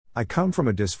I come from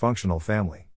a dysfunctional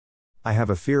family. I have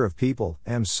a fear of people,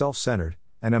 am self-centered,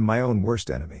 and am my own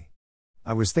worst enemy.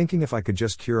 I was thinking if I could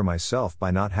just cure myself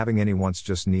by not having any wants,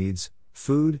 just needs: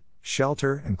 food,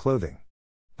 shelter, and clothing.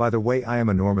 By the way, I am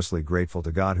enormously grateful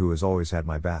to God who has always had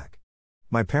my back.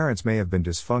 My parents may have been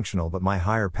dysfunctional, but my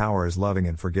higher power is loving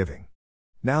and forgiving.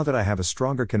 Now that I have a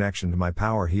stronger connection to my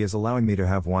power, He is allowing me to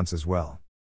have wants as well.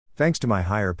 Thanks to my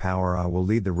higher power, I will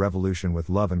lead the revolution with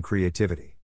love and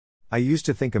creativity. I used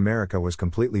to think America was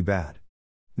completely bad.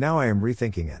 Now I am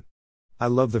rethinking it. I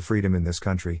love the freedom in this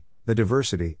country, the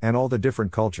diversity, and all the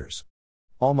different cultures.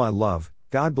 All my love.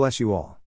 God bless you all.